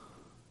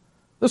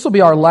This will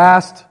be our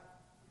last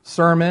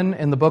sermon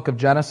in the book of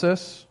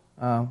Genesis.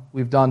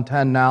 We've done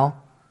 10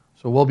 now,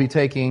 so we'll be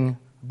taking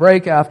a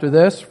break after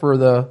this for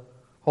the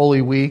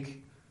Holy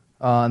Week,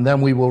 and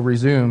then we will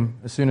resume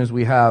as soon as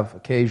we have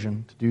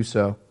occasion to do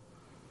so.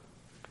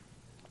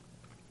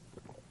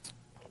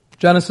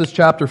 Genesis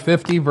chapter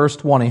 50, verse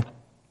 20.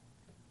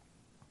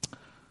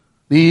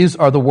 These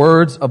are the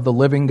words of the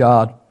living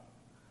God.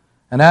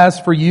 And as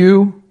for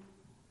you,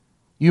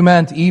 you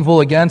meant evil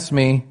against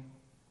me,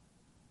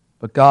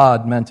 but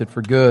God meant it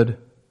for good,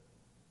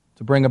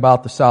 to bring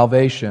about the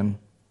salvation,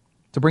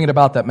 to bring it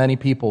about that many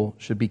people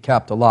should be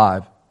kept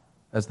alive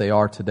as they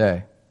are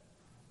today.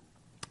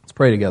 Let's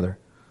pray together.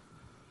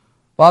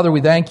 Father,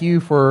 we thank you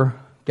for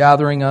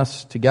gathering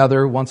us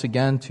together once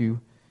again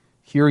to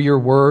hear your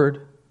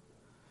word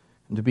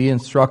and to be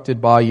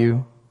instructed by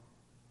you.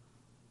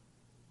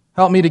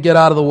 Help me to get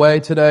out of the way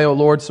today, O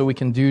Lord, so we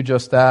can do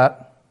just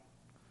that.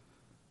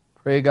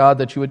 Pray, God,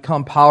 that you would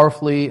come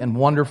powerfully and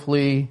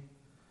wonderfully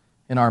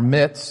in our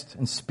midst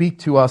and speak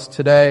to us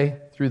today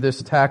through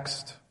this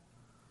text.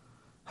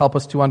 Help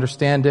us to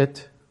understand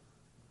it,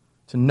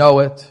 to know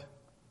it,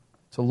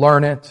 to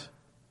learn it,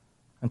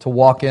 and to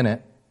walk in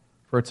it.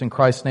 For it's in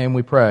Christ's name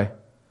we pray.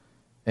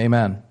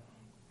 Amen.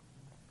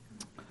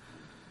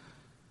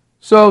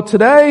 So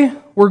today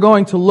we're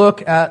going to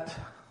look at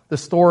the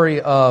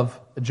story of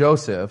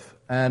Joseph.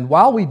 And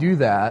while we do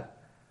that,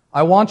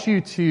 I want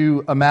you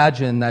to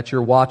imagine that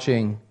you're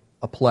watching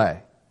a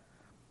play.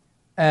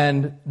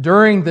 And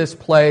during this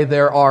play,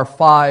 there are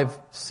 5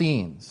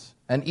 scenes.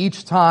 And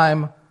each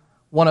time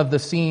one of the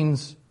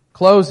scenes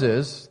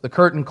closes, the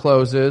curtain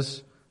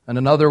closes, and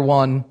another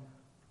one,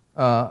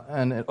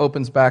 and it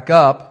opens back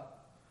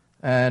up,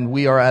 and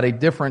we are at a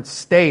different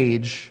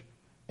stage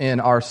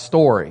in our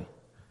story.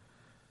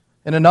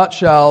 In a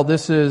nutshell,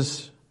 this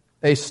is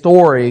a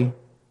story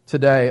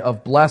today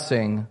of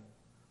blessing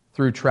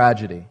through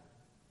tragedy.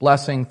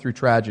 Blessing through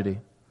tragedy.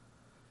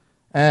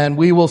 And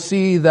we will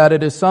see that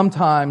it is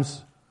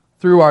sometimes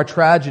through our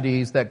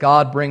tragedies that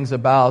God brings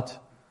about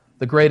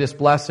the greatest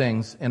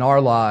blessings in our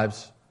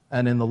lives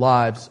and in the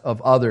lives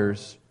of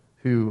others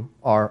who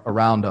are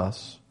around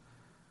us.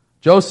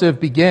 Joseph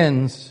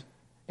begins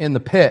in the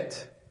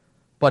pit,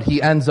 but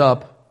he ends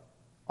up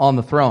on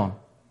the throne.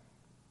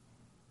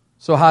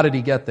 So how did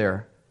he get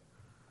there?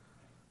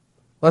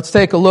 Let's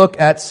take a look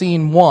at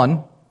scene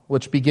 1,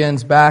 which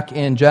begins back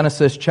in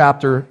Genesis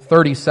chapter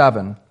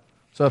 37.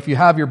 So if you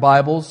have your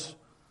Bibles,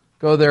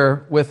 go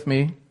there with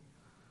me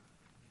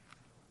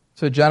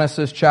to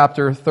Genesis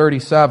chapter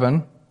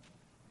 37.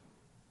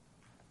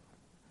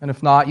 And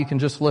if not, you can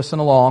just listen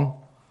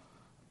along.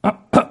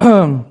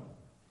 Or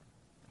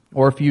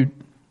if you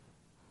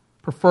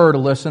prefer to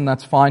listen,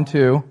 that's fine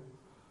too.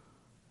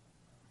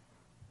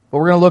 But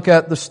we're going to look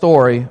at the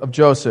story of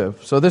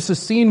Joseph. So this is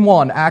scene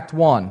 1, act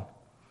 1.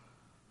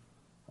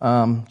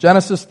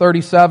 Genesis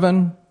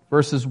 37,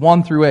 verses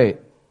 1 through 8.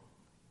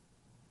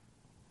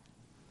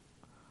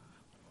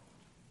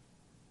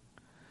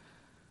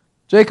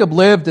 Jacob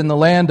lived in the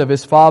land of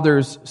his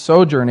father's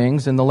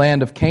sojournings in the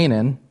land of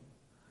Canaan.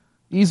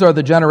 These are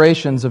the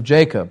generations of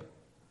Jacob.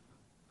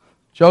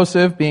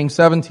 Joseph, being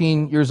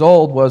 17 years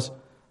old, was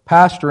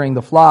pasturing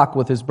the flock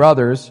with his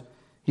brothers.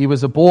 He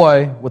was a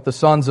boy with the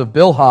sons of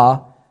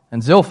Bilhah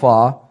and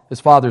Zilpah, his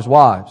father's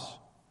wives.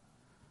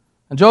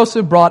 And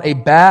Joseph brought a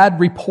bad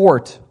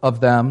report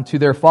of them to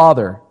their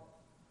father.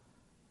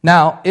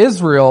 Now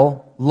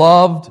Israel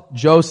loved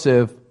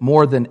Joseph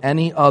more than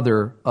any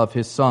other of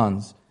his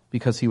sons,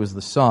 because he was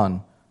the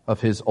son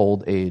of his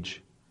old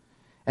age.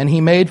 And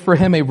he made for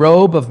him a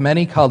robe of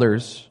many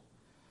colors.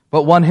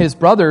 But when his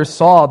brothers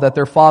saw that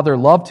their father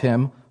loved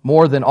him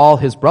more than all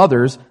his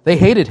brothers, they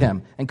hated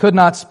him and could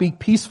not speak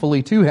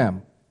peacefully to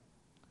him.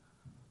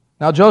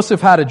 Now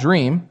Joseph had a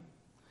dream,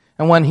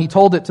 and when he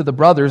told it to the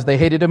brothers, they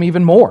hated him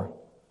even more.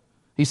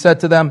 He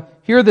said to them,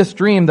 "Hear this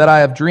dream that I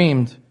have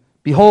dreamed.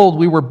 Behold,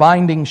 we were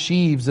binding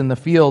sheaves in the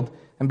field,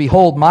 and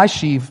behold, my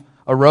sheaf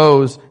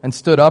arose and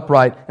stood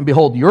upright, and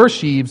behold, your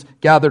sheaves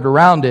gathered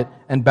around it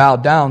and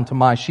bowed down to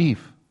my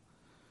sheaf."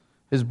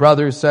 His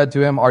brothers said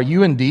to him, "Are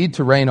you indeed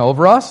to reign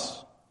over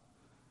us?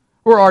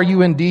 Or are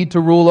you indeed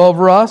to rule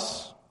over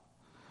us?"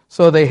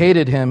 So they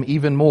hated him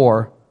even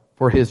more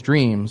for his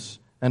dreams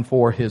and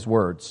for his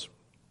words.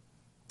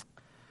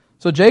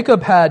 So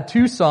Jacob had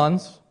 2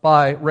 sons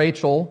by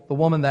Rachel, the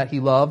woman that he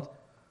loved,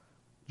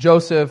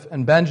 Joseph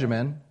and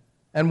Benjamin.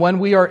 And when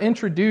we are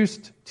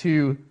introduced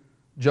to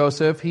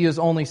Joseph, he is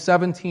only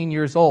 17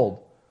 years old.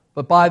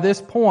 But by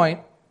this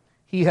point,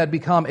 he had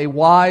become a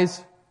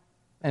wise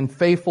and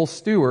faithful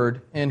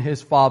steward in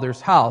his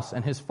father's house,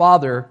 and his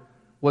father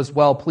was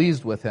well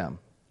pleased with him.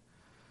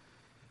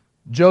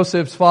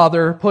 Joseph's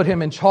father put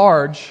him in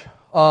charge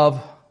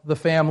of the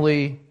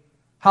family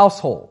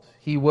household.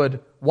 He would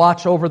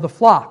watch over the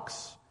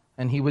flocks,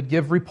 and he would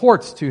give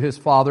reports to his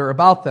father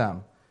about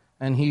them.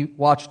 And he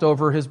watched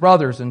over his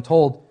brothers and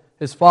told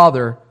his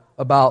father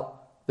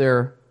about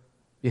their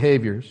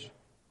behaviors.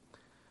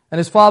 And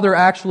his father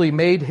actually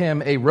made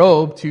him a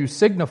robe to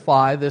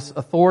signify this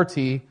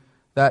authority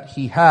that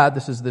he had.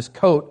 This is this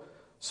coat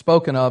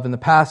spoken of in the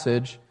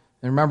passage.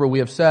 And remember, we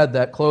have said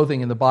that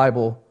clothing in the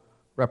Bible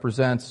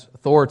represents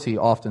authority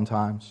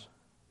oftentimes.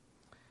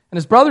 And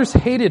his brothers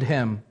hated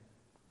him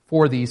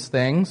for these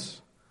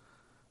things.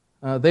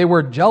 They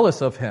were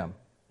jealous of him,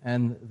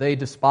 and they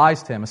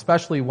despised him,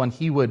 especially when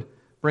he would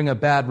bring a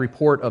bad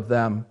report of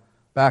them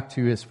back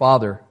to his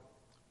father.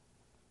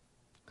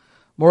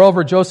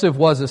 Moreover, Joseph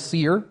was a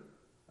seer.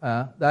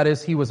 That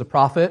is, he was a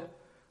prophet.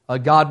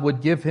 God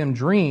would give him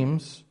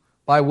dreams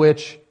by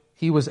which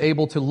he was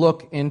able to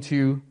look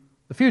into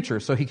the future.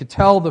 So he could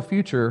tell the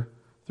future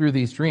through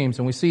these dreams.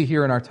 And we see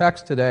here in our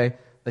text today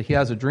that he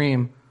has a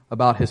dream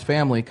about his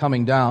family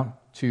coming down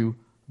to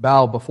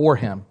bow before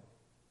him.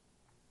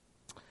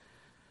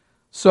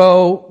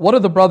 So what do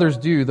the brothers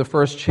do the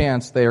first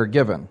chance they are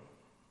given?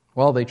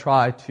 Well, they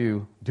try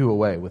to do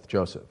away with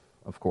Joseph,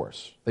 of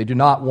course. They do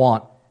not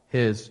want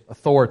his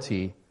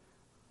authority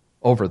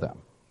over them.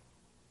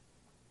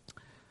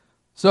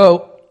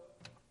 So,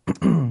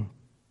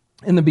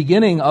 in the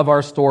beginning of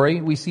our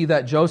story, we see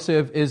that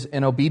Joseph is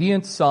an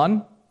obedient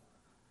son,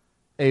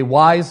 a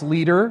wise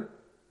leader,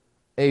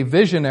 a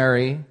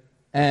visionary,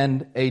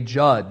 and a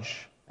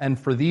judge. And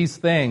for these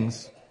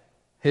things,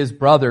 his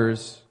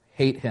brothers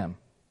hate him.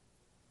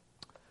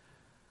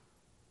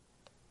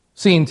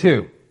 Scene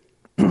 2.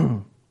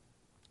 So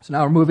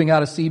now we're moving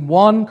out of scene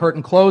 1.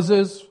 Curtain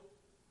closes,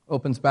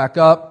 opens back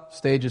up,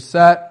 stage is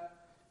set.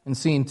 In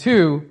scene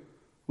 2,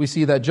 we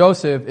see that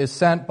Joseph is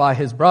sent by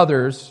his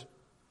brothers,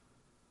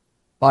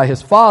 by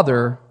his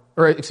father,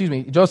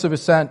 Joseph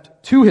is sent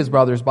to his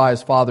brothers by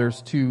his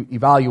fathers to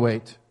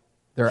evaluate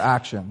their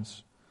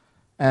actions.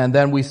 And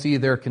then we see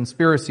their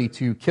conspiracy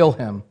to kill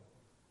him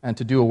and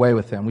to do away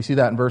with him. We see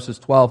that in verses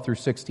 12 through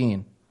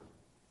 16.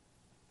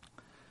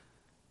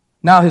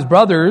 Now his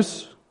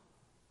brothers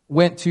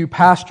went to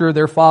pasture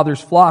their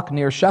father's flock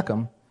near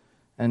Shechem.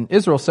 And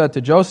Israel said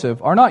to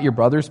Joseph, "Are not your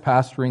brothers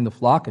pasturing the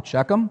flock at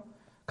Shechem?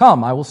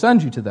 Come, I will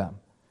send you to them."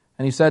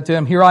 And he said to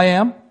him, "Here I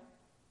am."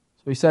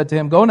 So he said to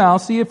him, "Go now,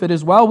 see if it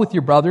is well with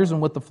your brothers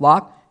and with the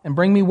flock, and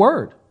bring me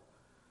word."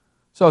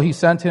 So he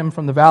sent him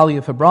from the valley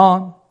of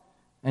Hebron,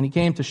 and he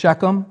came to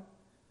Shechem,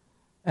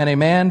 and a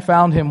man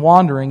found him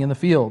wandering in the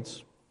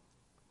fields.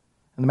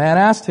 And the man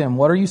asked him,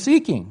 "What are you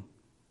seeking?"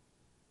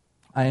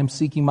 "I am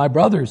seeking my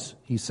brothers,"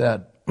 he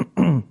said.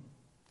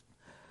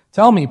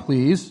 "Tell me,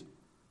 please,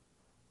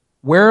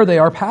 where they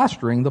are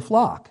pasturing the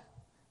flock."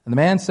 And the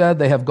man said,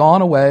 "They have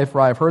gone away, for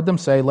I have heard them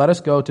say, 'Let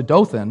us go to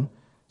Dothan.'"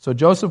 So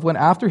Joseph went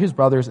after his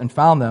brothers and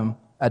found them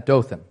at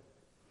Dothan.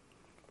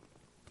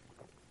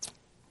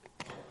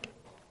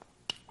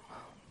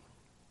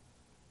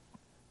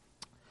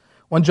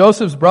 When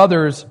Joseph's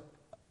brothers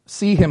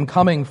see him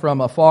coming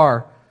from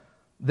afar,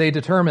 they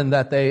determine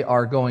that they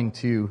are going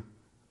to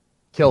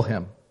kill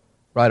him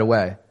right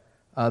away.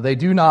 They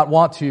do not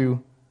want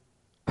to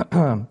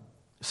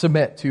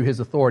submit to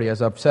his authority,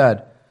 as I've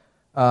said.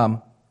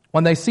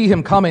 When they see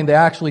him coming, they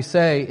actually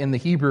say in the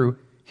Hebrew,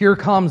 "Here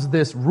comes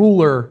this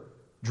ruler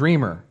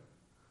dreamer."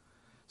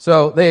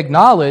 So they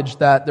acknowledge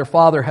that their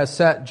father has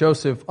set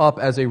Joseph up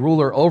as a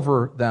ruler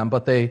over them,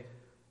 but they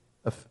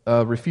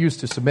refuse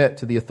to submit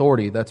to the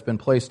authority that's been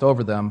placed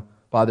over them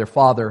by their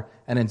father,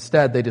 and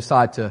instead they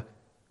decide to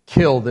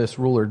kill this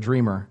ruler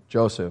dreamer,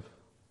 Joseph.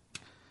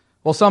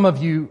 Well, some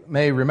of you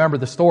may remember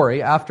the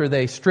story. After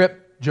they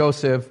strip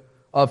Joseph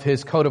of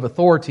his coat of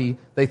authority,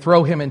 they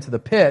throw him into the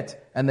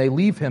pit, and they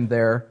leave him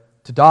there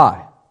to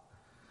die.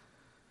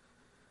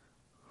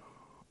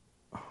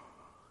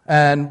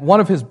 And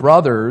one of his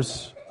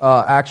brothers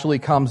actually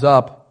comes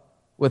up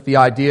with the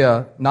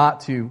idea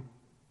not to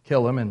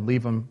kill him and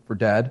leave him for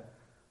dead.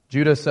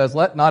 Judah says,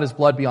 "Let not his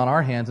blood be on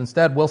our hands.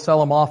 Instead, we'll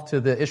sell him off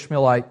to the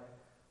Ishmaelite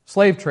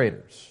slave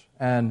traders."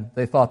 And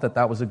they thought that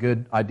that was a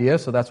good idea,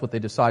 so that's what they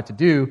decide to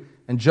do.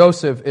 And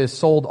Joseph is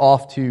sold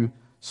off to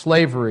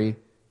slavery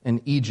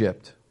in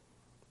Egypt.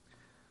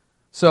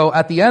 So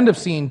at the end of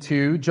scene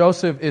 2,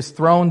 Joseph is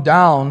thrown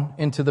down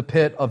into the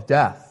pit of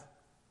death.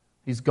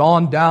 He's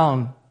gone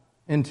down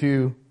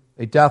into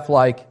a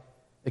death-like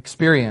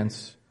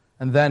experience,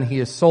 and then he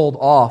is sold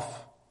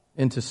off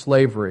into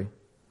slavery.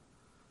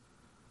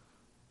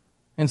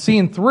 In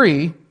scene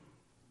 3,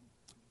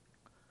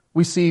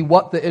 we see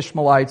what the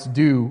Ishmaelites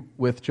do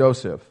with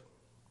Joseph.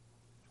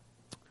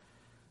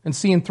 In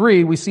scene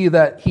 3, we see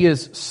that he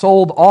is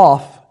sold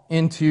off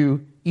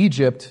into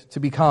Egypt to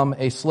become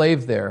a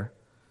slave there.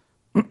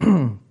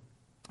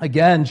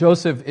 Again,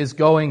 Joseph is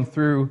going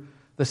through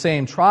the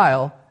same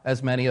trial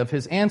as many of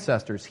his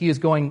ancestors. He is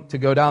going to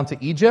go down to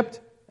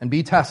Egypt and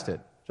be tested,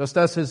 just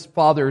as his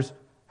fathers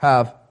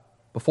have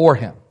before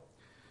him.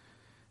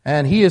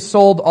 And he is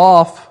sold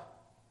off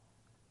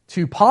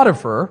to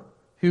Potiphar,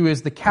 who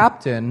is the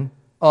captain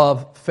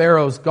of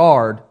Pharaoh's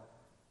guard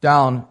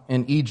down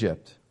in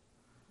Egypt.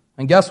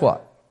 And guess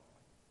what?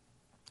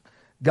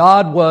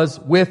 God was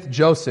with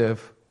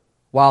Joseph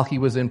while he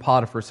was in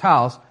Potiphar's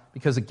house,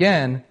 because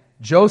again,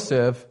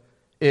 Joseph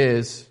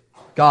is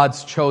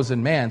God's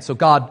chosen man. So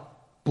God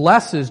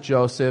blesses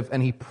Joseph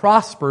and he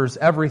prospers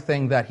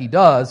everything that he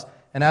does,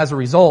 and as a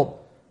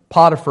result,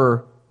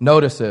 Potiphar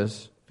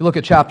notices you look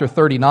at chapter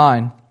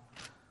 39,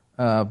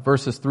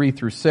 verses 3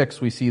 through 6,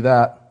 we see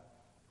that.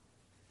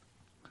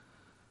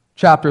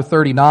 Chapter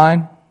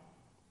 39,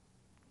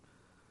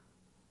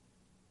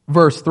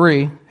 verse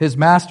 3, his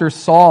master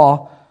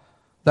saw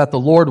that the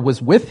Lord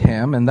was with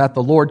him and that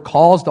the Lord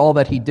caused all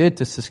that he did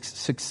to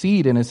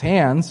succeed in his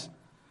hands.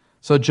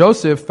 So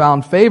Joseph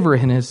found favor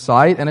in his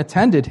sight and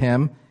attended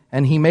him,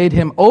 and he made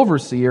him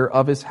overseer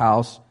of his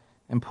house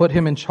and put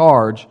him in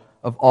charge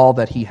of all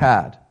that he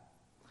had.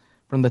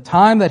 From the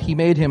time that he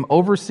made him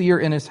overseer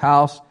in his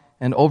house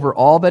and over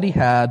all that he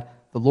had,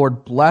 the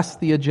Lord blessed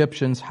the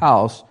Egyptian's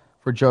house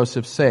for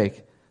Joseph's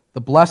sake.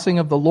 The blessing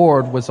of the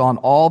Lord was on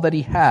all that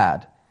he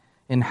had,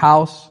 in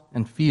house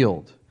and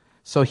field.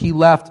 So he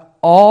left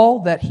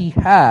all that he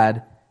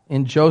had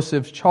in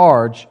Joseph's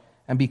charge,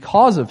 and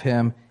because of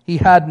him, he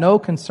had no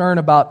concern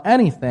about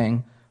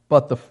anything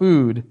but the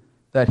food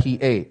that he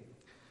ate.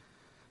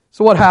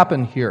 So what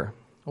happened here?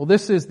 Well,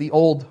 this is the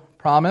old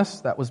promise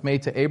that was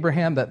made to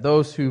Abraham, that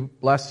those who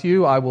bless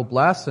you, I will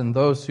bless, and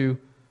those who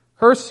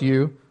curse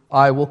you,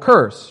 I will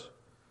curse.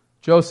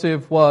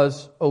 Joseph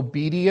was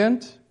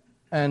obedient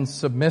and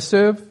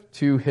submissive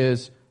to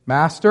his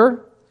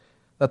master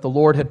that the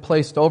Lord had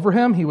placed over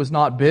him. He was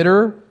not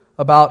bitter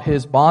about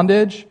his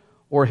bondage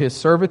or his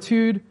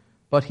servitude,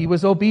 but he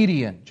was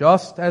obedient,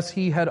 just as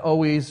he had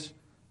always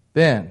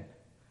been.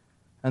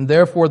 And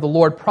therefore the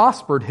Lord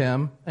prospered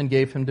him and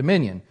gave him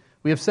dominion.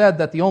 We have said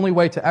that the only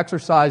way to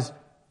exercise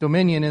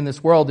dominion in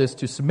this world is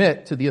to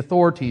submit to the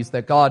authorities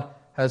that God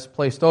has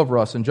placed over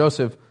us, and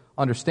Joseph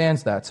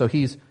understands that. So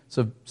he's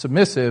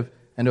submissive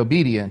and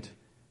obedient,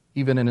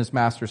 even in his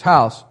master's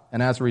house,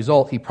 and as a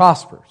result, he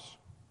prospers.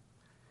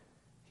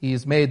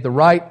 He's made the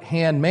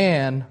right-hand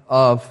man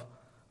of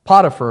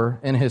Potiphar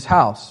in his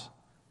house.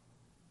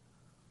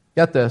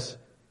 Get this.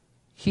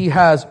 He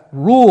has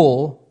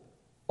rule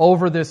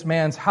over this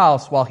man's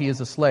house while he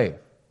is a slave.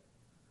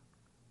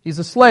 He's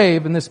a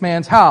slave in this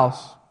man's house,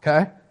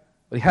 okay?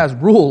 But he has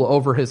rule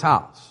over his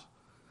house.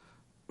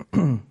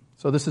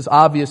 So this is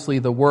obviously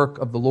the work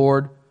of the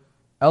Lord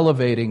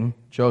elevating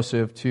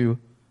Joseph to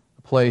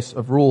a place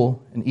of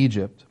rule in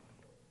Egypt.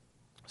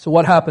 So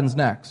what happens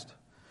next?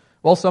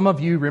 Well, some of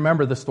you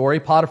remember the story.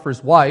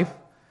 Potiphar's wife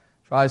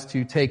tries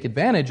to take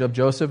advantage of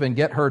Joseph and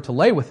get her to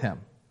lay with him.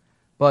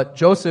 But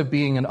Joseph,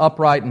 being an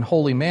upright and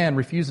holy man,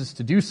 refuses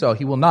to do so.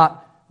 He will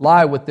not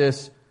lie with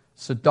this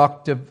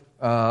seductive,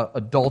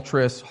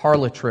 adulterous,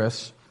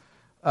 harlotress,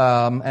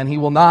 and he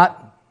will not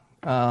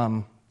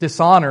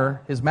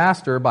dishonor his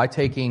master by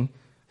taking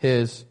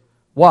his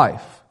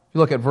wife. If you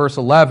look at verse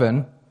 11,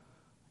 you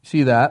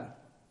see that,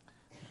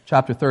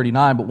 chapter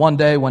 39. But one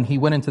day when he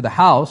went into the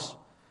house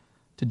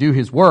to do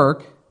his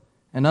work,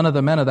 and none of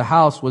the men of the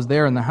house was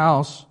there in the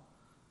house,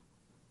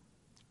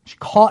 she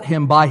caught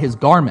him by his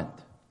garment,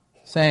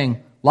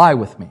 saying, "Lie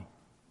with me."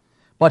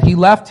 But he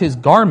left his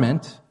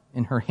garment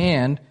in her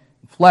hand,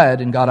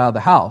 fled, and got out of the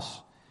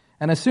house.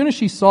 And as soon as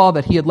she saw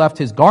that he had left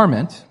his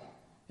garment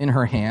in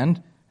her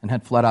hand and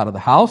had fled out of the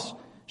house,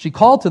 she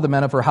called to the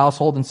men of her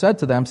household and said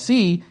to them,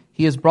 "See,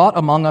 he has brought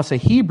among us a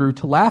Hebrew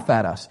to laugh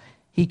at us.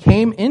 He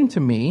came into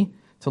me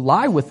to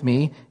lie with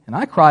me, and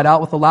I cried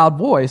out with a loud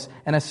voice.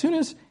 And as soon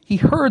as he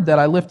heard that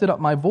I lifted up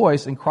my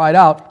voice and cried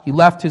out, he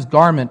left his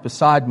garment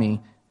beside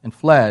me and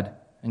fled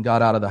and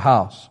got out of the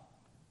house."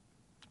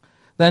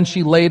 Then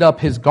she laid up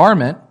his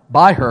garment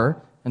by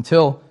her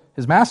until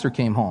his master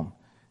came home.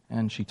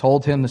 And she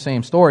told him the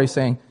same story,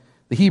 saying,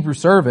 "The Hebrew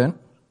servant,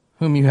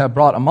 whom you have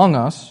brought among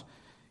us,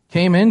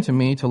 came in to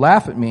me to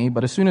laugh at me,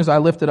 but as soon as I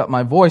lifted up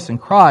my voice and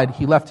cried,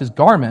 he left his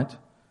garment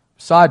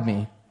beside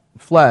me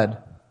and fled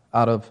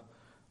out of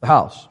the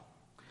house."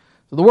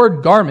 So the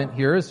word garment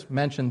here is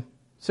mentioned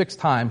 6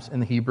 times in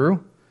the Hebrew,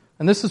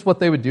 and this is what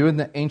they would do in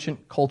the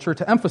ancient culture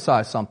to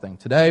emphasize something.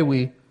 Today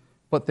we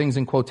put things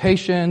in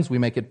quotations, we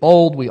make it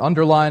bold, we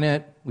underline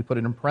it, we put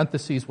it in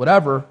parentheses,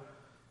 whatever.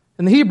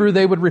 In the Hebrew,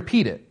 they would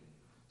repeat it.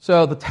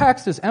 So the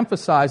text is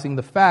emphasizing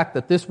the fact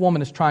that this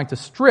woman is trying to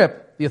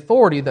strip the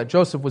authority that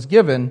Joseph was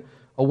given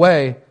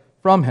away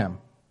from him.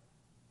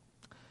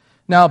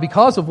 Now,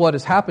 because of what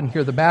has happened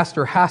here, the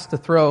master has to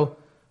throw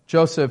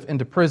Joseph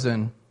into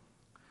prison.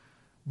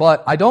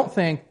 But I don't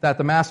think that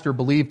the master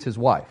believed his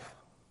wife.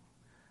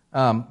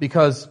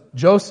 Because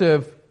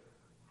Joseph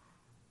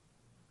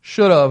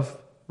should have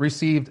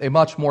received a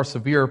much more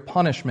severe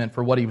punishment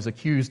for what he was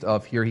accused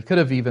of here. He could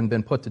have even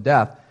been put to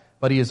death,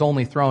 but he is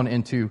only thrown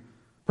into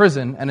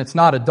prison, and it's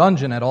not a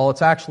dungeon at all.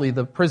 It's actually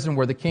the prison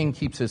where the king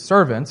keeps his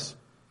servants,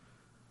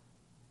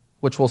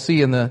 which we'll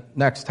see in the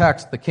next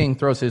text. The king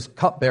throws his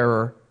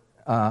cupbearer,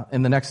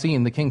 in the next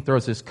scene, the king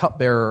throws his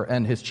cupbearer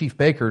and his chief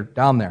baker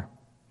down there.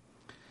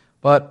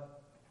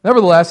 But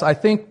nevertheless, I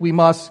think we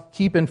must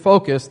keep in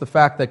focus the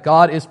fact that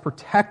God is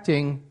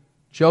protecting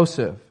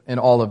Joseph in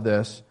all of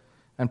this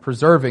and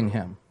preserving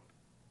him.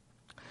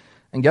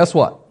 And guess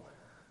what?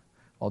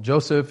 While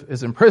Joseph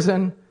is in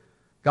prison,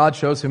 God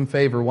shows him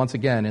favor once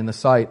again in the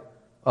sight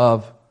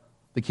of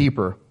the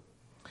keeper.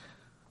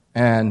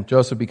 And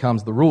Joseph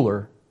becomes the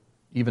ruler,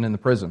 even in the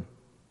prison.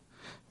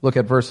 Look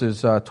at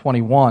verses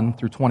 21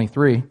 through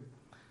 23.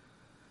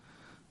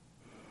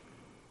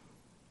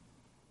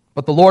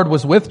 But the Lord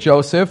was with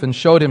Joseph and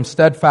showed him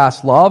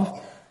steadfast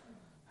love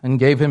and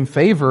gave him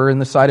favor in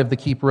the sight of the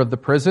keeper of the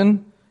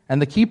prison.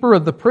 And the keeper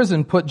of the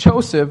prison put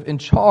Joseph in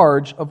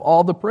charge of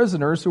all the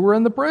prisoners who were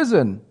in the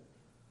prison.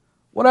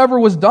 Whatever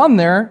was done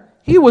there,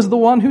 he was the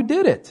one who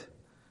did it.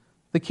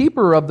 The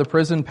keeper of the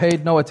prison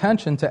paid no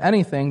attention to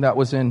anything that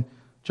was in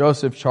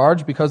Joseph's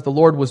charge because the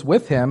Lord was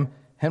with him,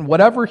 and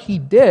whatever he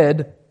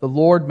did, the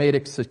Lord made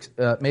it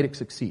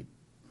succeed.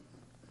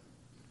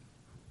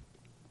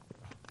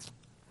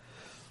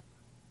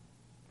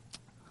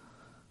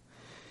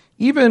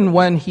 Even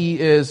when he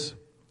is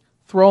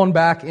thrown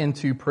back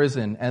into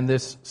prison and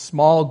this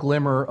small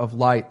glimmer of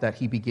light that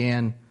he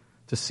began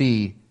to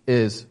see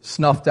is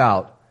snuffed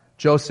out,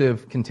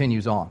 Joseph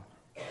continues on.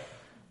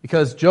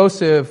 Because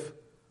Joseph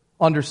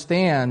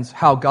understands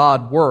how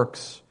God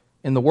works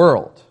in the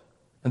world,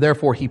 and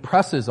therefore he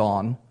presses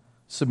on,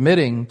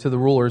 submitting to the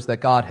rulers that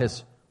God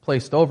has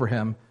placed over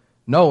him,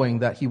 knowing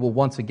that he will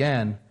once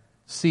again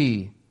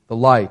see the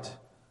light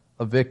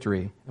of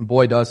victory. And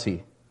boy, does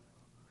he.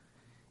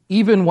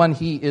 Even when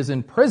he is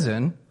in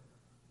prison,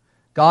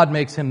 God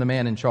makes him the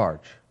man in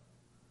charge,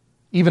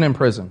 even in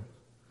prison.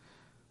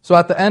 So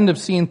at the end of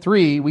scene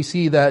 3, we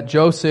see that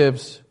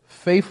Joseph's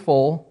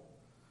faithful,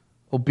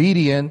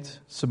 obedient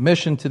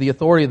submission to the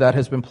authority that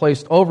has been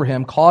placed over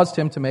him caused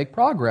him to make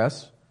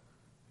progress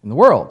in the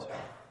world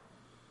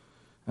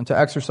and to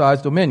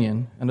exercise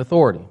dominion and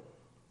authority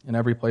in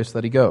every place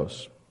that he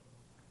goes.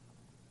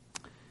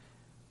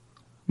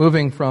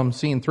 Moving from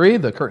scene 3,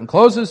 the curtain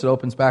closes, it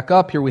opens back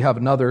up. Here we have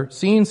another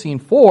scene, scene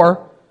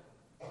 4.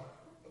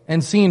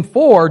 In scene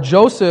 4,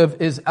 Joseph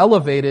is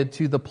elevated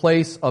to the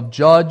place of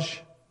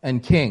judge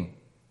and king.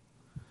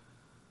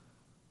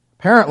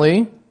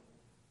 Apparently,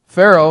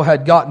 Pharaoh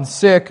had gotten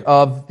sick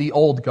of the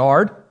old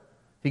guard.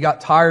 He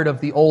got tired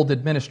of the old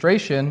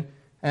administration,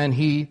 and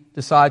he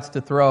decides to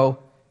throw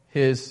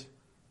his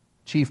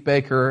chief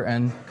baker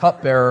and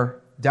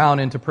cupbearer down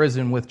into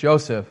prison with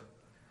Joseph.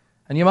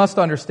 And you must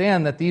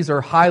understand that these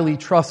are highly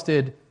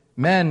trusted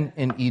men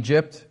in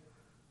Egypt,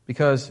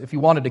 because if you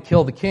wanted to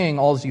kill the king,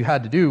 all you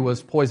had to do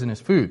was poison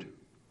his food.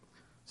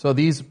 So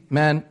these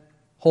men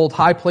hold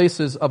high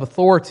places of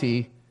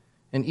authority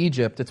in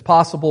Egypt. It's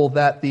possible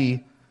that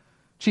the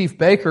chief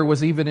baker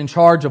was even in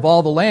charge of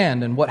all the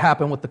land and what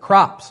happened with the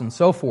crops and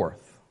so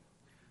forth.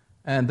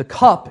 And the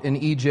cup in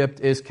Egypt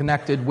is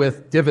connected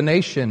with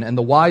divination and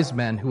the wise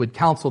men who would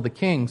counsel the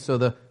king. So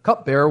the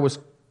cupbearer was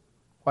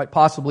quite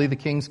possibly the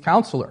king's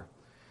counselor.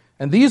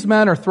 And these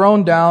men are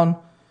thrown down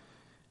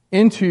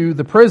into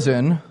the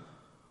prison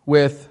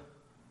with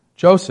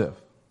Joseph.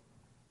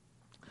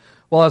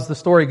 Well, as the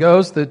story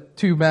goes, the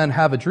two men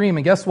have a dream,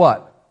 and guess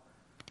what?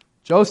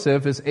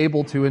 Joseph is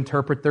able to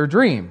interpret their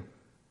dream.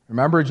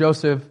 Remember,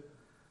 Joseph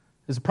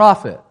is a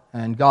prophet,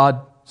 and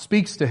God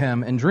speaks to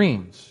him in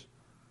dreams.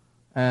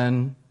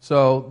 And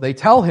so they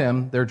tell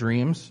him their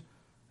dreams,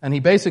 and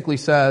he basically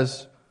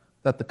says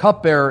that the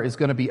cupbearer is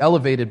going to be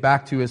elevated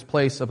back to his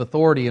place of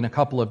authority in a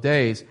couple of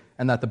days,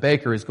 and that the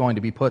baker is going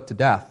to be put to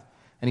death.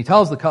 And he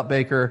tells the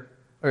cupbearer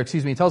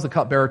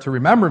to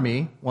remember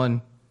me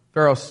when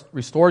Pharaoh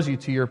restores you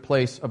to your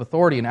place of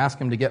authority, and ask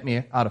him to get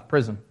me out of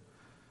prison.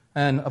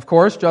 And of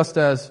course, just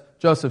as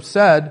Joseph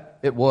said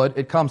it would,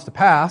 it comes to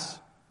pass,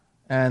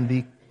 and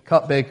the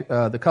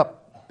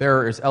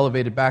cupbearer is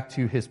elevated back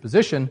to his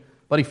position,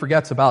 but he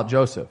forgets about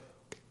Joseph.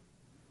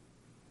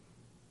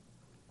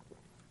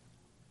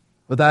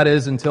 But that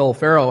is until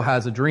Pharaoh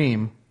has a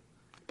dream,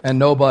 and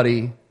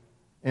nobody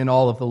in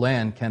all of the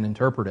land can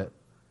interpret it.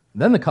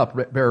 And then the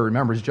cupbearer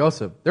remembers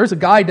Joseph. There's a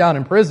guy down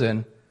in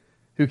prison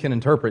who can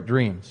interpret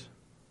dreams.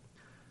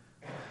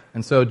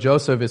 And so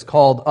Joseph is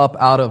called up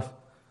out of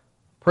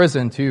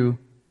prison to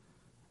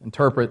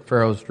interpret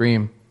Pharaoh's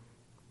dream.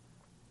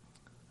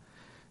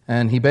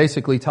 And he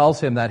basically tells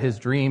him that his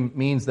dream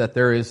means that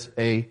there is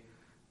a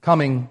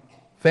coming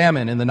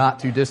famine in the not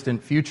too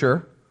distant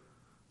future.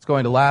 It's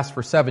going to last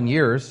for 7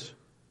 years.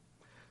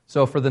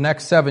 So for the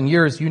next 7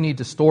 years, you need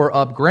to store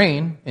up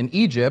grain in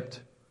Egypt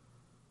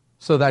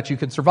so that you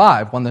can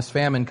survive when this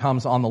famine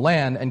comes on the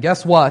land. And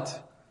guess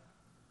what?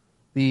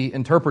 The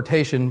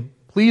interpretation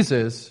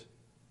pleases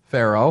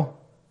Pharaoh,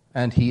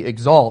 and he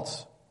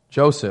exalts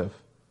Joseph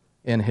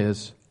in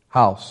his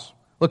house.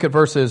 Look at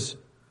verses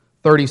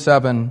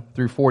 37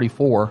 through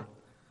 44,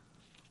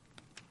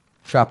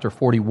 chapter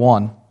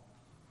 41.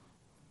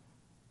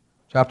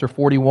 Chapter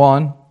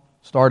 41,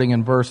 starting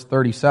in verse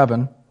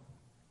 37.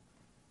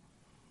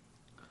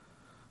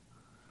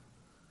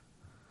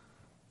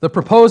 The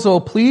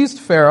proposal pleased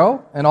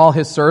Pharaoh and all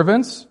his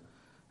servants,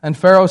 and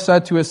Pharaoh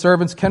said to his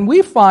servants, "Can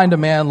we find a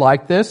man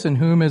like this in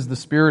whom is the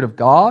Spirit of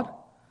God?"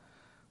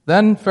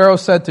 Then Pharaoh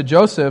said to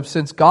Joseph,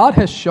 "Since God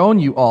has shown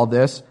you all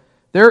this,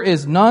 there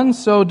is none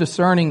so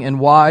discerning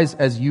and wise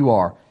as you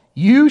are.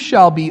 You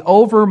shall be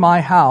over my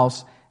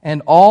house,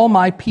 and all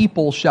my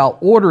people shall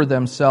order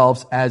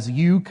themselves as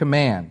you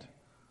command.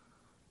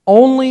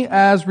 Only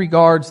as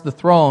regards the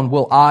throne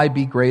will I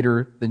be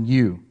greater than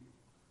you."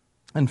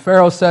 And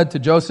Pharaoh said to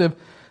Joseph,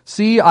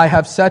 "See, I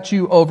have set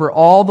you over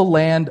all the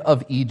land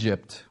of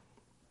Egypt."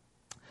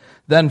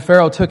 Then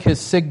Pharaoh took his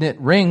signet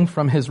ring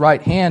from his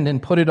right hand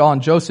and put it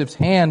on Joseph's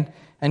hand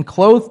and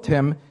clothed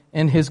him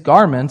in his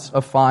garments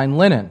of fine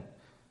linen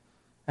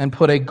and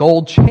put a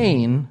gold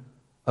chain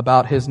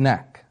about his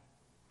neck.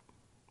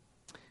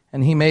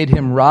 And he made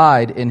him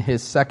ride in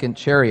his second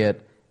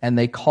chariot, and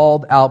they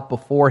called out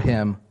before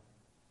him,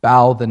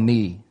 "Bow the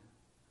knee."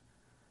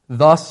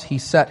 Thus he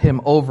set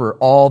him over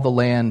all the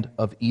land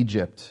of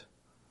Egypt.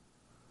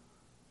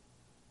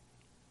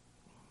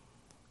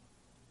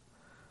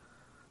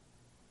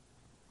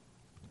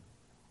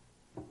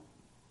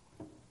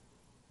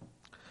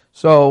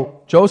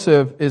 So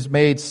Joseph is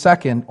made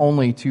second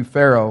only to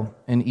Pharaoh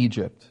in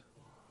Egypt.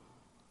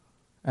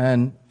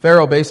 And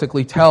Pharaoh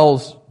basically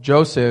tells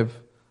Joseph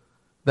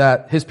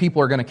that his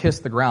people are going to kiss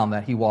the ground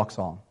that he walks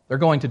on. They're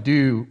going to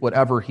do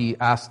whatever he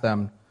asks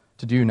them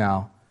to do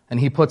now. And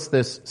he puts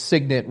this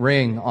signet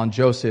ring on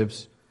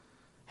Joseph's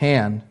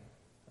hand,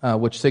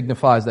 which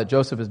signifies that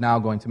Joseph is now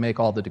going to make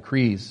all the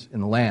decrees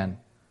in the land.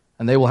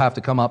 And they will have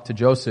to come up to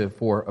Joseph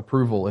for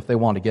approval if they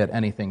want to get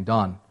anything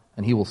done.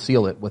 And he will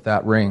seal it with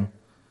that ring.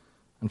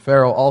 And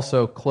Pharaoh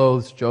also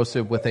clothes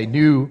Joseph with a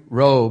new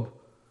robe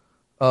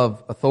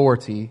of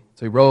authority.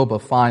 It's a robe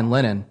of fine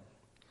linen.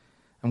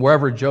 And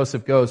wherever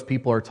Joseph goes,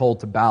 people are told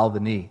to bow the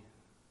knee.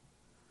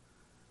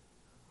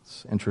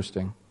 It's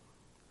interesting.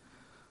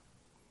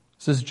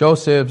 This is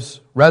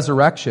Joseph's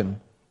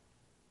resurrection.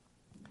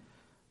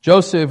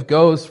 Joseph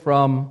goes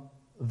from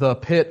the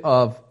pit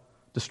of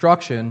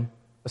destruction,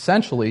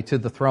 essentially, to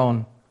the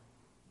throne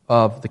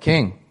of the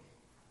king.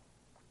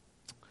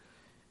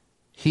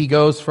 He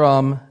goes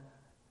from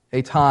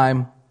a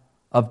time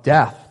of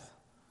death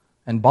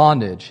and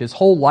bondage. His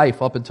whole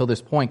life up until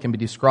this point can be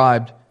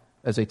described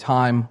as a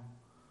time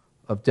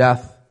of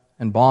death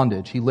and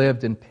bondage. He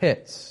lived in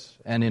pits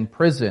and in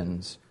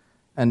prisons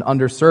and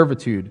under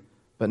servitude.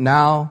 But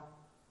now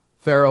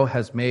Pharaoh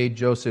has made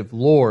Joseph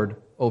Lord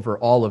over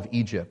all of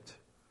Egypt.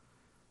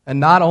 And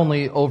not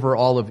only over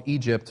all of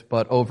Egypt,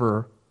 but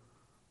over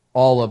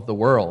all of the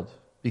world.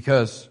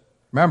 Because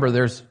remember,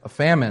 there's a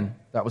famine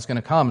that was going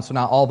to come. So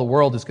now all the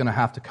world is going to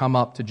have to come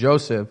up to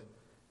Joseph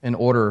in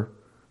order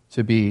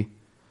to be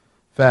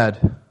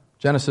fed.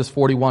 Genesis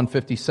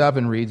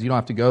 41:57 reads, you don't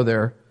have to go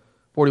there.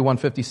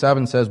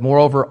 41:57 says,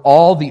 "Moreover,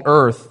 all the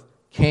earth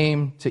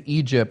came to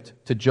Egypt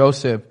to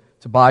Joseph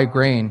to buy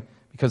grain,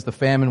 because the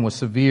famine was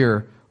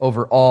severe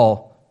over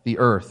all the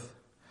earth."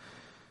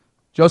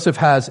 Joseph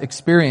has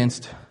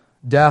experienced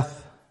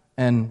death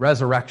and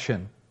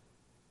resurrection.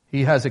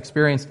 He has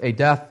experienced a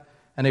death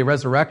and a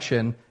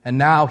resurrection, and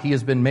now he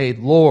has been made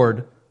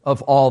Lord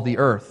of all the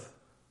earth.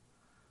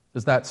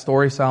 Does that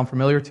story sound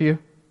familiar to you?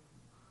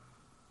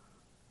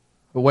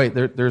 But wait,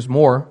 there's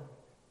more.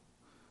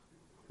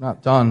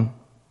 Not done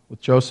with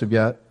Joseph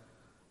yet.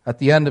 At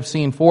the end of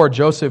scene 4,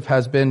 Joseph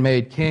has been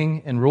made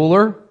king and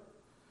ruler,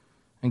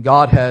 and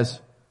God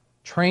has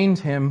trained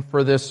him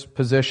for this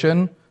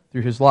position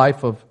through his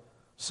life of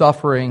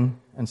suffering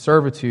and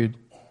servitude.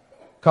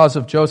 Because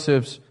of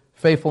Joseph's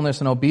faithfulness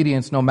and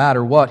obedience, no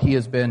matter what, he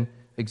has been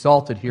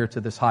exalted here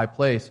to this high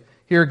place.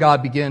 Here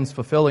God begins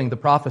fulfilling the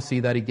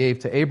prophecy that he gave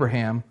to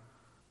Abraham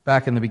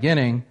back in the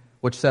beginning,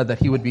 which said that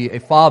he would be a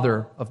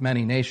father of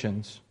many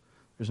nations.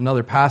 There's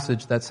another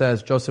passage that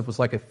says Joseph was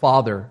like a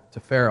father to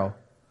Pharaoh.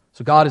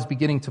 So God is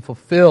beginning to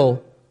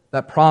fulfill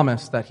that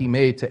promise that he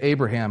made to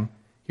Abraham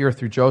here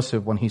through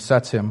Joseph when he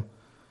sets him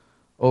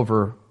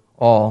over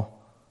all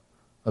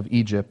of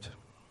Egypt.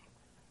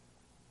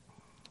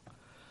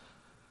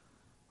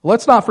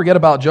 Let's not forget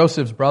about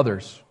Joseph's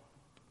brothers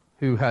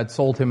who had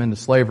sold him into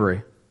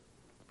slavery.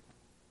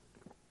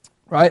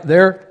 Right?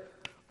 They're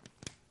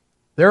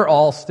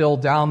all still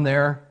down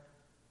there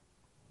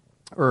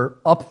or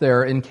up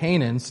there in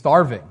Canaan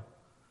starving.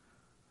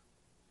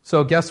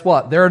 So guess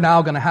what? They're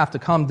now going to have to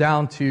come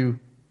down to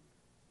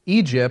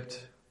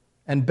Egypt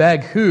and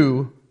beg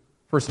who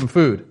for some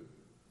food?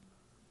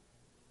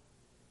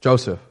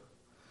 Joseph.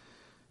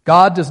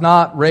 God does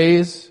not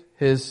raise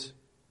his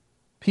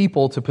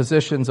people to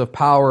positions of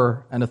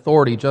power and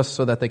authority just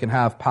so that they can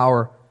have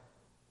power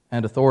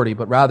and authority,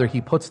 but rather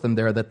he puts them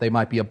there that they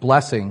might be a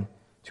blessing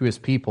to his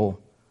people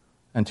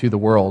and to the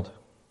world.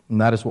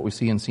 And that is what we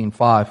see in scene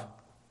 5.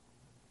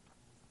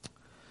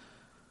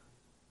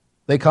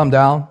 They come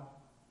down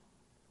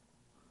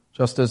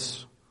just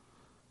as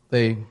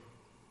they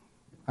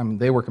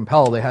were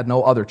compelled. They had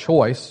no other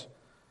choice.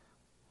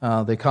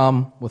 They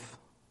come with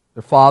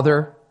their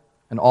father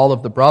and all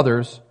of the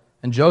brothers,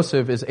 and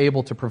Joseph is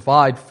able to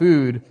provide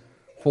food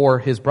for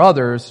his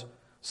brothers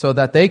so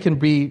that they can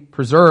be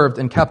preserved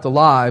and kept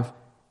alive,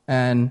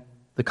 and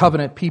the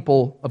covenant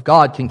people of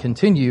God can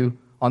continue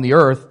on the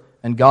earth,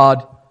 and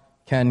God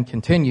can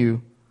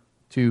continue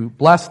to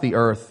bless the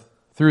earth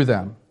through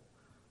them.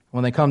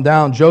 When they come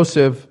down,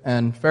 Joseph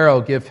and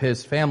Pharaoh give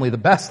his family the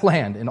best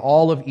land in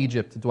all of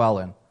Egypt to dwell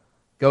in.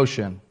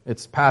 Goshen.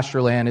 It's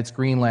pasture land, it's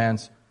green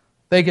lands.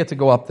 They get to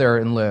go up there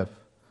and live.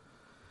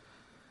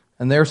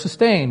 And they're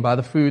sustained by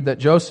the food that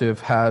Joseph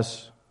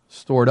has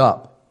stored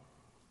up.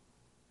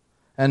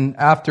 And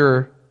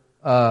after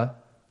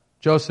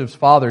Joseph's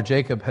father,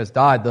 Jacob, has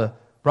died, the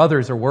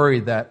brothers are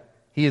worried that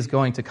he is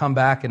going to come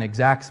back and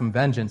exact some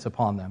vengeance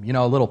upon them.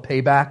 A little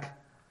payback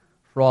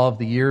for all of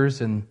the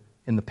years in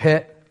the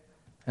pit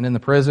and in the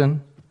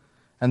prison.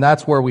 And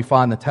that's where we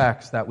find the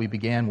text that we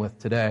began with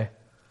today.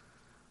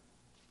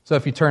 So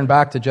if you turn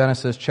back to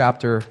Genesis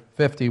chapter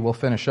 50, we'll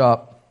finish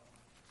up.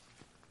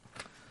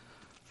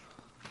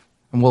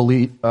 And we'll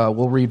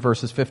read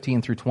verses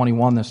 15 through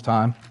 21 this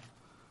time.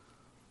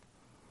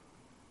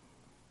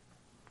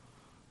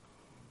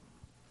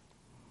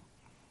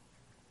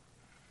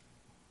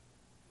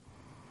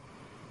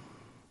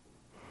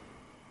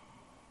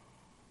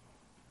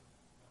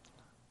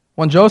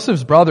 When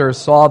Joseph's brothers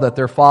saw that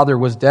their father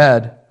was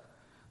dead,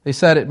 they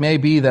said, "It may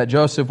be that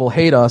Joseph will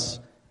hate us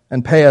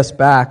and pay us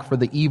back for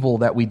the evil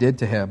that we did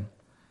to him."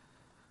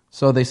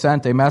 So they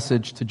sent a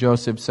message to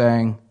Joseph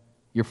saying,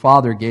 "Your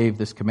father gave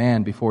this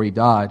command before he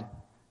died.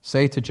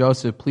 Say to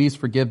Joseph, please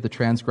forgive the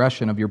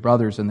transgression of your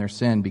brothers and their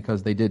sin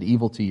because they did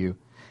evil to you.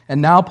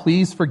 And now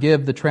please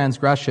forgive the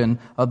transgression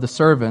of the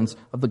servants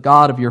of the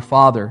God of your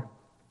father."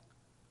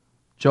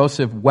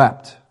 Joseph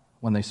wept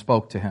when they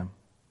spoke to him.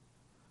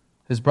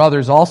 His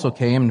brothers also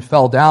came and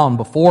fell down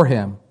before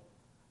him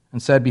and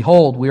said,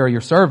 "Behold, we are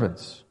your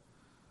servants."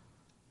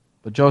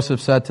 But Joseph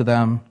said to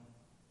them,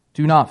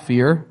 "Do not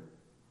fear,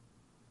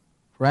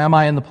 for am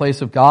I in the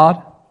place of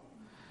God?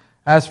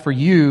 As for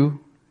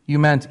you, you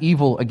meant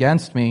evil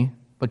against me,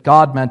 but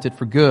God meant it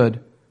for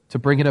good, to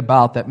bring it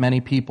about that many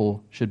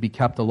people should be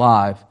kept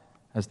alive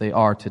as they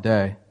are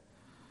today.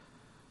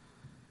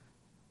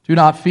 Do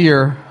not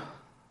fear,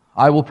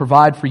 I will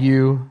provide for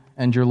you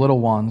and your little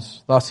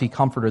ones." Thus he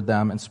comforted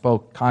them and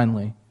spoke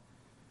kindly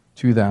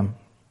to them.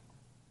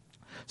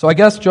 So I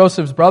guess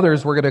Joseph's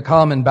brothers were going to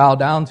come and bow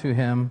down to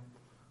him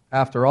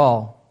after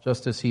all,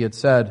 just as he had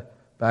said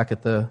back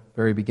at the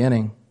very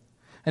beginning.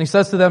 And he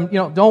says to them,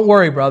 "Don't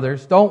worry,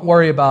 brothers. Don't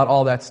worry about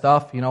all that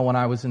stuff. When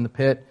I was in the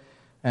pit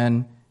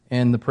and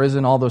in the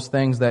prison, all those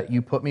things that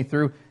you put me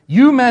through.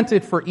 You meant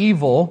it for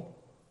evil,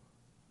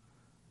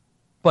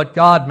 but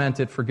God meant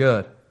it for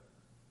good."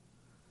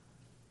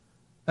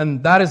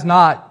 And that is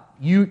not,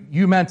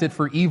 you meant it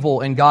for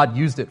evil and God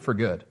used it for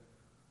good.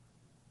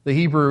 The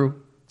Hebrew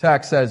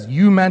text says,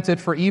 you meant it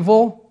for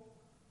evil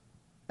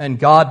and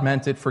God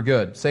meant it for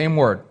good. Same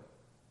word.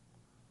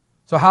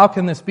 So how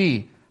can this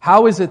be?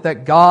 How is it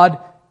that God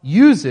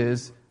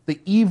uses the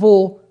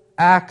evil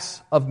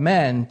acts of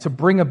men to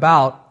bring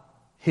about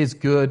his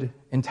good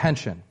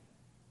intention?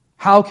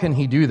 How can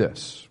he do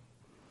this?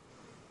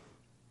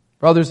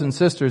 Brothers and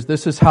sisters,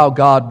 this is how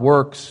God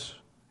works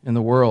in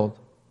the world.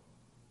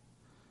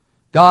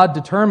 God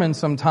determines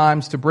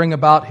sometimes to bring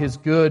about his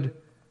good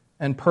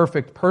and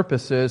perfect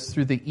purposes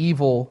through the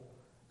evil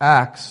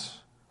acts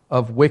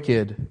of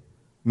wicked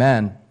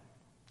men.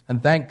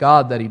 And thank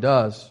God that he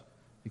does,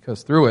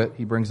 because through it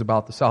he brings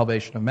about the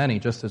salvation of many,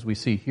 just as we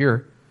see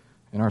here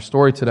in our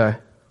story today.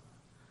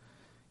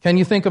 Can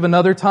you think of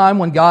another time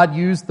when God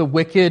used the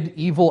wicked,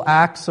 evil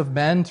acts of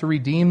men to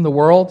redeem the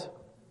world?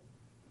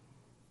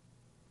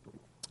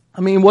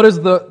 What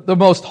is the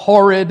most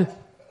horrid,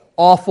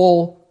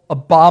 awful,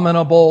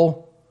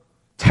 abominable,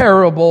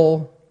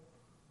 terrible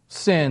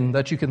sin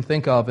that you can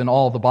think of in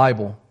all the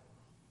Bible?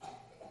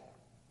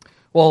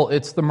 Well,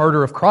 it's the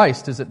murder of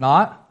Christ, is it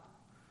not?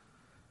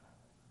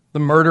 The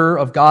murder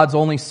of God's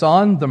only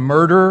Son, the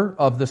murder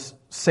of the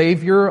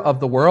Savior of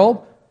the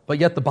world. But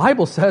yet the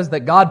Bible says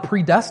that God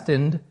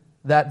predestined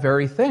that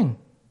very thing.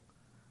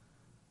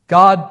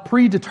 God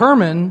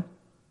predetermined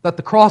that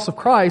the cross of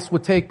Christ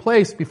would take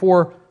place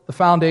before the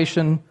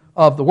foundation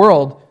of the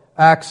world.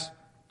 Acts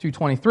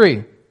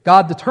 2:23.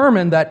 God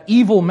determined that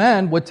evil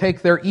men would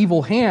take their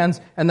evil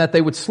hands and that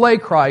they would slay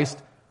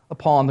Christ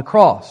upon the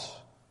cross.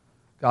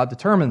 God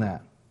determined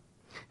that.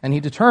 And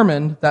he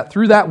determined that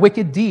through that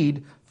wicked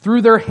deed,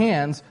 through their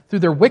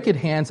wicked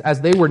hands,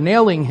 as they were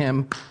nailing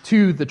him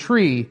to the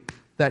tree,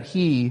 that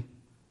he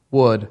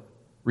would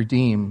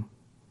redeem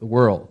the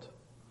world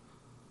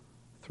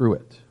through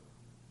it.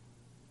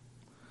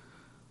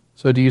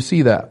 So do you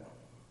see that?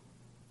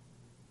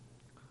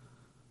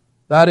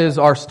 That is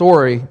our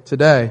story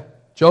today.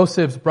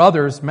 Joseph's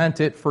brothers meant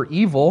it for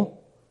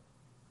evil,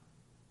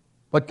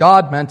 but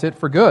God meant it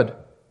for good.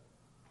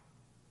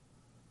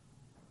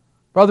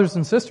 Brothers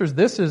and sisters,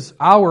 this is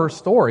our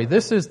story.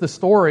 This is the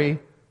story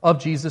of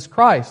Jesus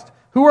Christ.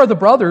 Who are the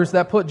brothers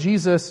that put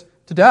Jesus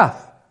to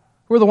death?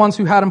 Who are the ones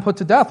who had him put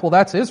to death? Well,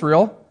 that's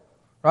Israel,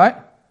 right?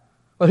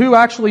 But who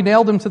actually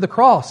nailed him to the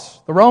cross?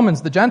 The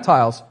Romans, the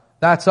Gentiles.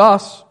 That's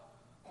us.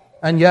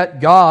 And yet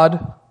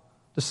God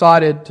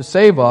decided to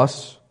save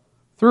us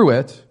through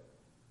it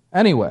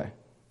anyway.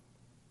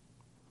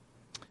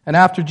 And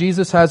after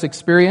Jesus has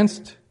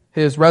experienced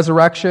his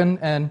resurrection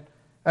and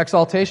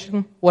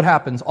exaltation, what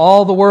happens?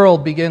 All the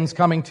world begins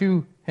coming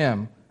to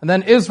him. And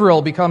then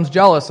Israel becomes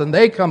jealous and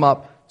they come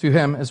up to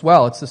him as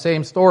well. It's the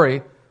same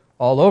story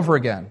all over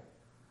again.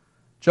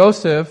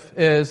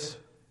 Jesus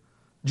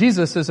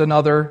is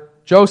another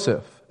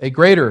Joseph, a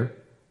greater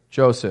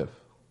Joseph.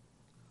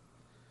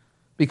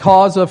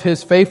 Because of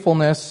his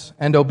faithfulness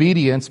and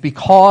obedience,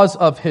 because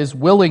of his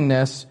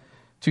willingness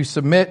to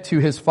submit to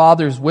his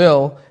Father's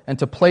will and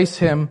to place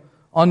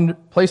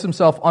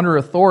himself under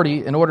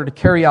authority in order to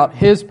carry out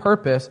his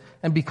purpose.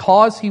 And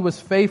because he was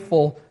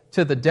faithful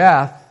to the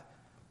death,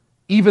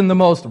 even the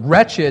most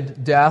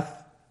wretched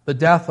death, the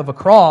death of a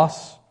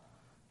cross,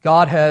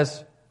 God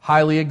has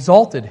highly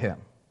exalted him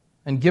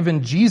and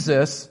given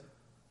Jesus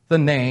the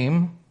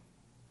name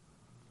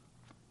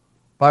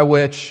by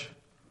which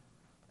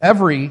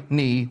every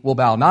knee will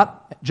bow.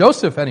 Not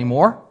Joseph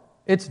anymore.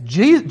 It's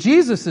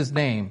Jesus'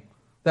 name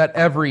that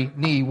every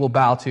knee will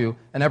bow to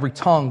and every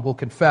tongue will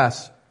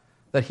confess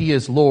that he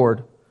is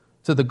Lord,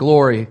 to the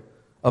glory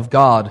of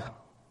God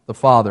the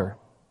Father.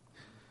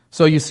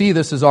 So you see,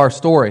 this is our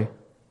story.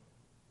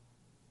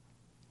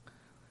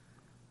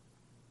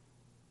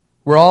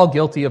 We're all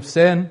guilty of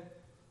sin.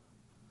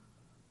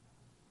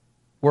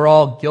 We're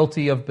all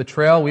guilty of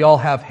betrayal. We all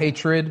have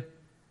hatred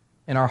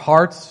in our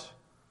hearts,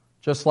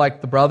 just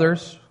like the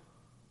brothers.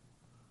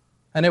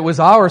 And it was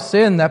our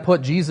sin that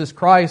put Jesus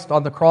Christ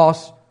on the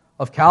cross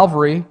of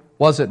Calvary,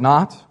 was it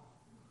not?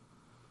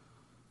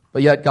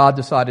 But yet God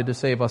decided to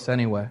save us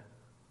anyway.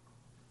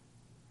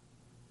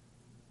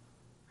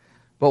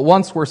 But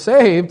once we're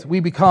saved, we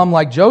become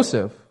like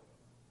Joseph.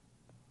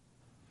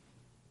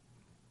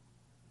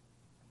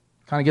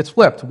 Kind of gets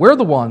flipped. We're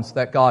the ones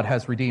that God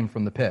has redeemed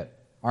from the pit,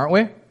 aren't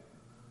we?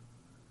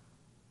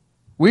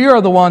 We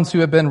are the ones who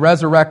have been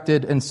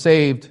resurrected and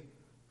saved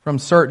from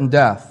certain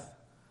death.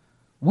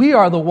 We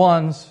are the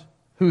ones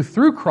who,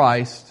 through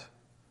Christ,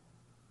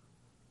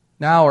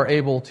 now are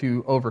able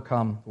to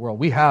overcome the world.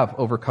 We have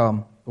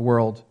overcome the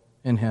world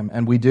in Him,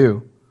 and we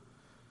do.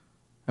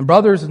 And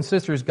brothers and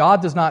sisters,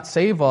 God does not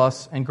save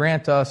us and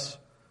grant us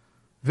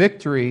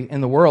victory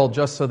in the world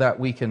just so that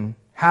we can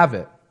have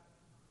it,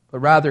 but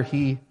rather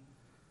He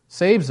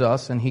saves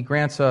us and He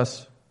grants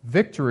us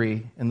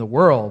victory in the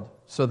world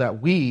so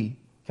that we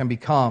can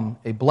become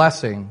a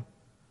blessing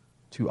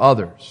to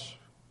others.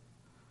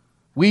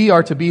 We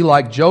are to be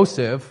like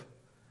Joseph,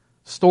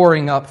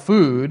 storing up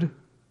food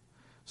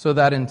so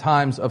that in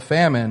times of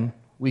famine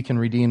we can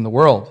redeem the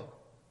world.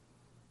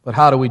 But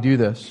how do we do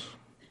this?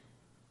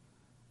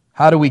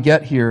 How do we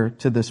get here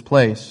to this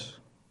place?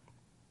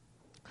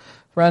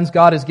 Friends,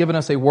 God has given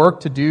us a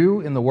work to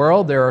do in the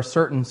world. There are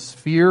certain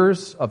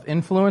spheres of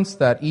influence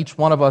that each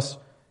one of us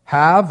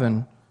have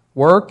and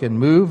work and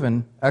move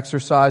and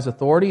exercise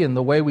authority. And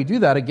the way we do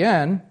that,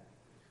 again,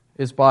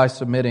 is by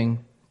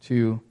submitting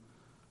to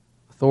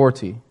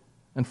authority.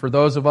 And for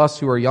those of us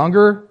who are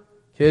younger,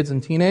 kids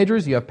and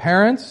teenagers, you have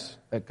parents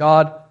that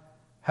God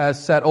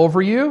has set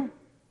over you,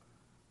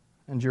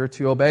 and you're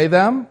to obey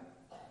them.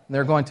 And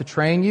they're going to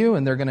train you,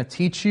 and they're going to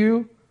teach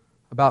you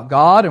about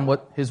God and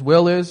what His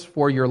will is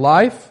for your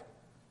life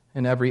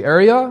in every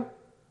area. And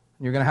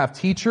you're going to have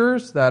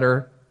teachers that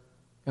are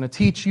going to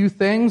teach you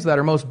things that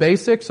are most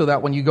basic so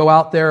that when you go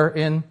out there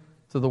into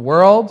the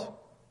world,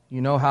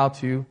 you know how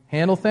to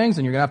handle things,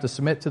 and you're going to have to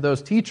submit to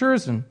those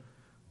teachers, and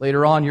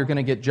later on you're going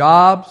to get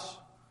jobs,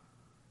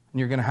 and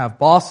you're going to have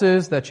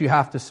bosses that you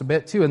have to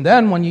submit to, and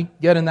then when you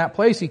get in that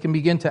place, you can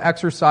begin to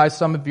exercise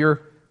some of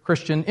your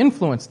Christian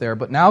influence there.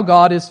 But now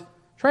God is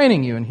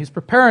training you, and He's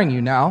preparing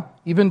you now,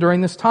 even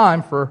during this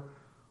time, for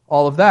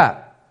all of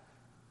that.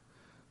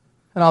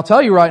 And I'll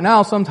tell you right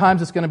now,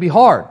 sometimes it's going to be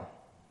hard.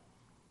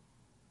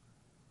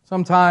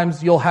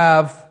 Sometimes you'll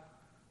have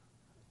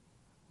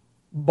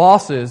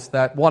bosses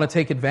that want to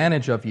take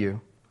advantage of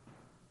you,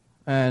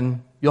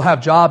 and you'll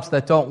have jobs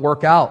that don't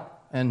work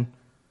out, and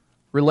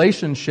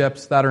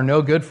relationships that are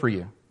no good for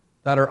you,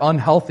 that are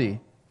unhealthy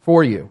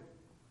for you.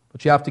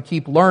 But you have to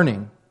keep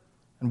learning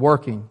and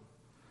working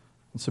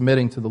and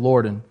submitting to the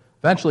Lord, and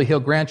eventually He'll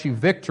grant you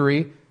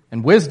victory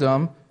and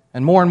wisdom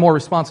and more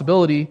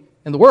responsibility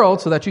in the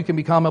world so that you can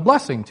become a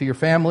blessing to your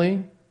family,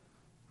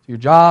 to your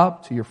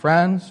job, to your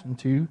friends, and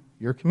to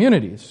your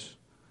communities.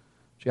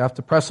 But you have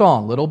to press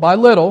on. Little by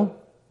little,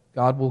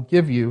 God will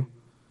give you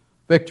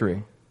victory.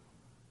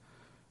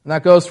 And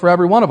that goes for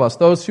every one of us.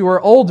 Those who are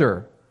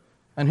older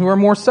and who are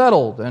more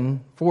settled,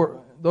 and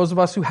for those of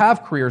us who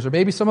have careers, or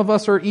maybe some of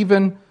us are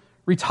even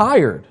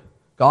retired.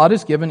 God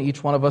has given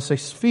each one of us a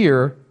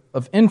sphere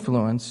of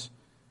influence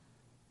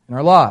in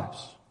our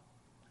lives.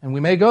 And we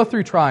may go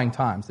through trying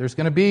times. There's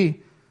going to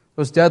be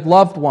those dead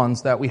loved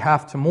ones that we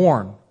have to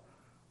mourn.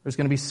 There's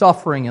going to be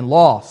suffering and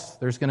loss.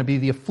 There's going to be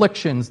the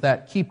afflictions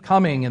that keep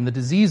coming and the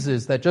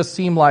diseases that just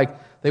seem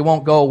like they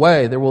won't go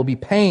away. There will be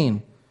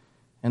pain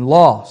and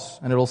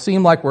loss. And it'll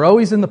seem like we're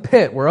always in the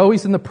pit. We're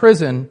always in the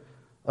prison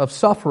of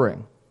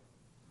suffering.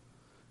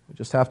 We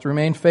just have to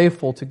remain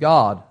faithful to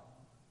God,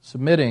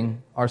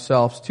 submitting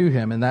ourselves to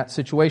Him in that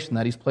situation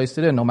that He's placed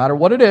it in. No matter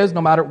what it is,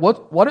 no matter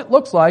what it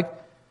looks like,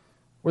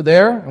 we're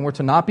there, and we're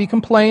to not be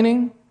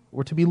complaining.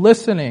 We're to be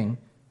listening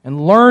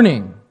and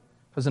learning.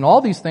 Because in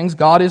all these things,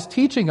 God is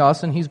teaching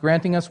us and He's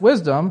granting us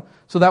wisdom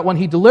so that when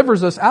He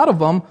delivers us out of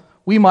them,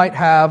 we might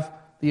have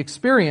the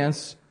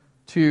experience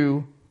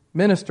to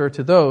minister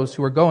to those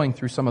who are going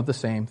through some of the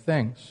same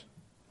things.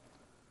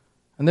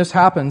 And this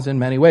happens in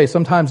many ways.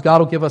 Sometimes God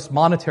will give us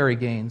monetary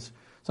gains.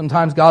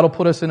 Sometimes God will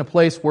put us in a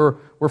place where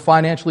we're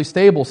financially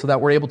stable so that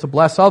we're able to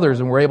bless others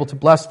and we're able to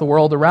bless the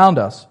world around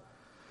us.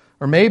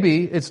 Or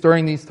maybe it's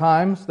during these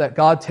times that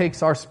God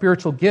takes our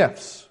spiritual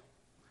gifts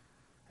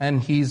and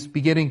He's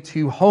beginning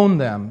to hone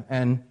them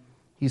and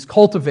He's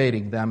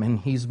cultivating them and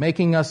He's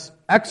making us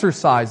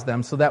exercise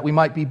them so that we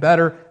might be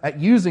better at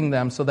using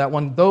them so that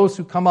when those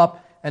who come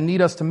up and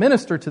need us to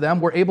minister to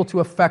them, we're able to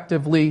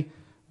effectively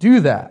do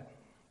that.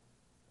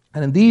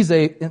 And in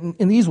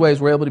these ways,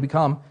 we're able to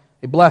become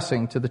a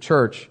blessing to the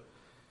church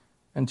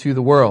and to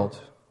the world.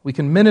 We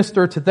can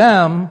minister to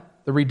them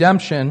the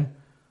redemption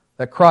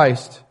that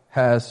Christ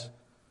has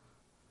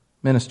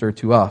ministered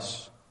to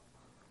us.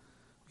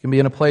 We can be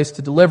in a place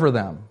to deliver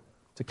them,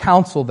 to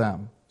counsel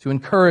them, to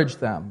encourage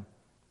them,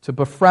 to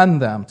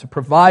befriend them, to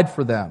provide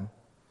for them.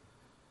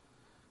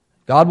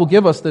 God will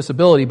give us this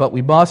ability, but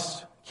we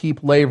must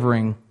keep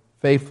laboring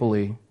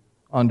faithfully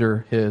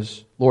under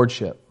His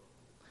lordship.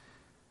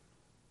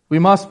 We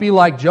must be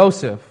like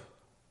Joseph,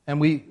 and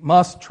we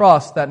must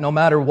trust that no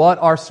matter what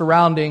our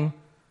surrounding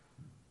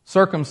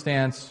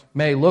circumstance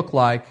may look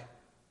like,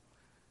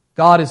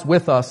 God is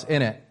with us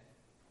in it.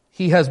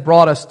 He has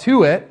brought us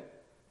to it,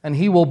 and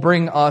He will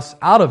bring us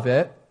out of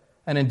it.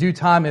 And in due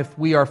time, if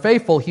we are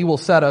faithful, He will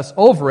set us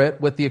over it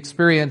with the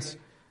experience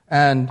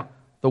and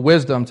the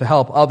wisdom to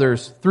help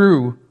others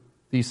through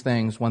these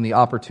things when the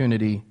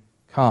opportunity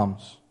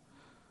comes.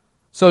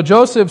 So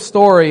Joseph's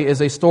story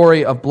is a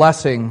story of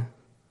blessing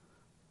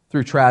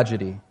through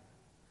tragedy.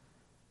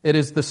 It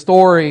is the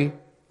story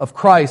of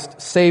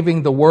Christ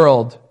saving the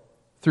world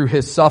through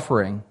His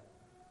suffering.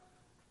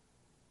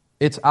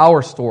 It's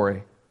our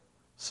story.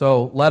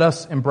 So let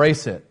us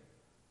embrace it,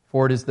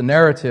 for it is the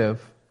narrative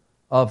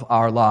of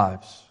our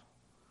lives.